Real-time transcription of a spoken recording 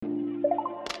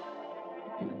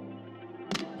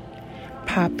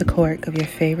Pop the cork of your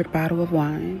favorite bottle of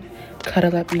wine,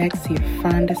 cuddle up next to your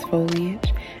fondest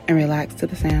foliage, and relax to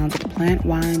the sounds of the Plant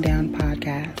Wind Down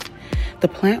podcast. The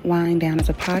Plant Wind Down is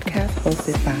a podcast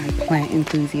hosted by plant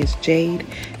enthusiasts Jade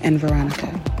and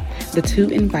Veronica. The two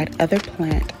invite other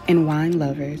plant and wine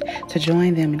lovers to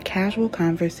join them in casual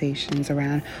conversations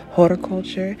around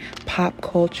horticulture, pop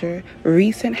culture,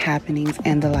 recent happenings,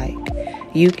 and the like.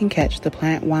 You can catch the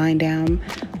Plant Wind Down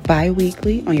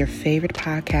bi-weekly on your favorite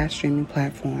podcast streaming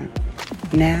platform.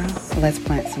 Now, let's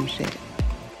plant some shit.